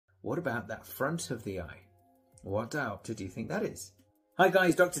What about that front of the eye? What diopter do you think that is? Hi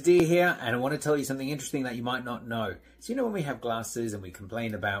guys, Dr. D here, and I want to tell you something interesting that you might not know. So you know when we have glasses and we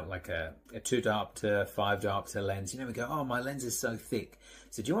complain about like a 2 diopter, 5 diopter lens, we go, oh, my lens is so thick.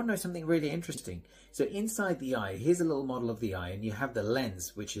 So do you want to know something really interesting? So inside the eye, here's a little model of the eye, and you have the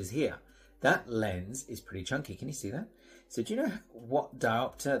lens, which is here. That lens is pretty chunky. Can you see that? So do you know what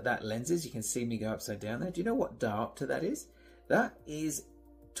diopter that lens is? You can see me go upside down there. Do you know what diopter that is? That is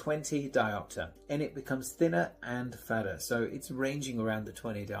 20 diopter, and it becomes thinner and fatter, so it's ranging around the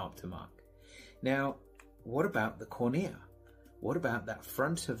 20 diopter mark. Now, what about the cornea? What about that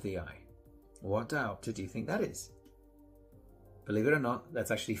front of the eye? What diopter do you think that is? Believe it or not,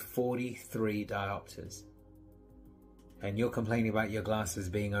 that's actually 43 diopters. And you're complaining about your glasses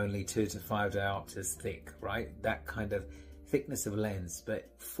being only 2 to 5 diopters thick, right? That kind of thickness of lens, but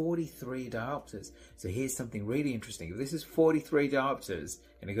 43 diopters. So here's something really interesting. If this is 43 diopters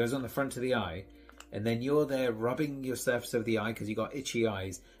and it goes on the front of the eye, and then you're there rubbing your surface of the eye because you got itchy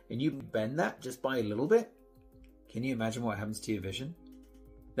eyes, and you bend that just by a little bit, can you imagine what happens to your vision?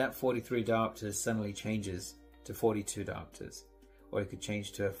 That 43 diopters suddenly changes to 42 diopters, or it could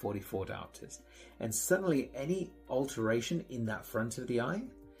change to 44 diopters. And suddenly any alteration in that front of the eye,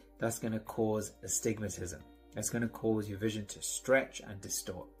 that's going to cause astigmatism. That's going to cause your vision to stretch and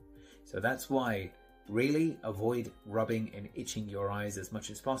distort. So that's why really avoid rubbing and itching your eyes as much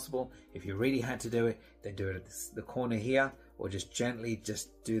as possible. If you really had to do it, then do it at the corner here, or just gently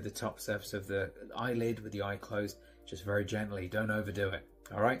just do the top surface of the eyelid with the eye closed, just very gently. Don't overdo it.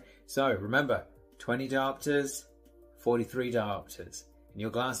 All right. So remember, 20 diopters, 43 diopters, and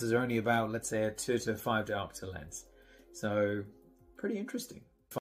your glasses are only about, let's say, a 2 to 5 diopter lens. So pretty interesting.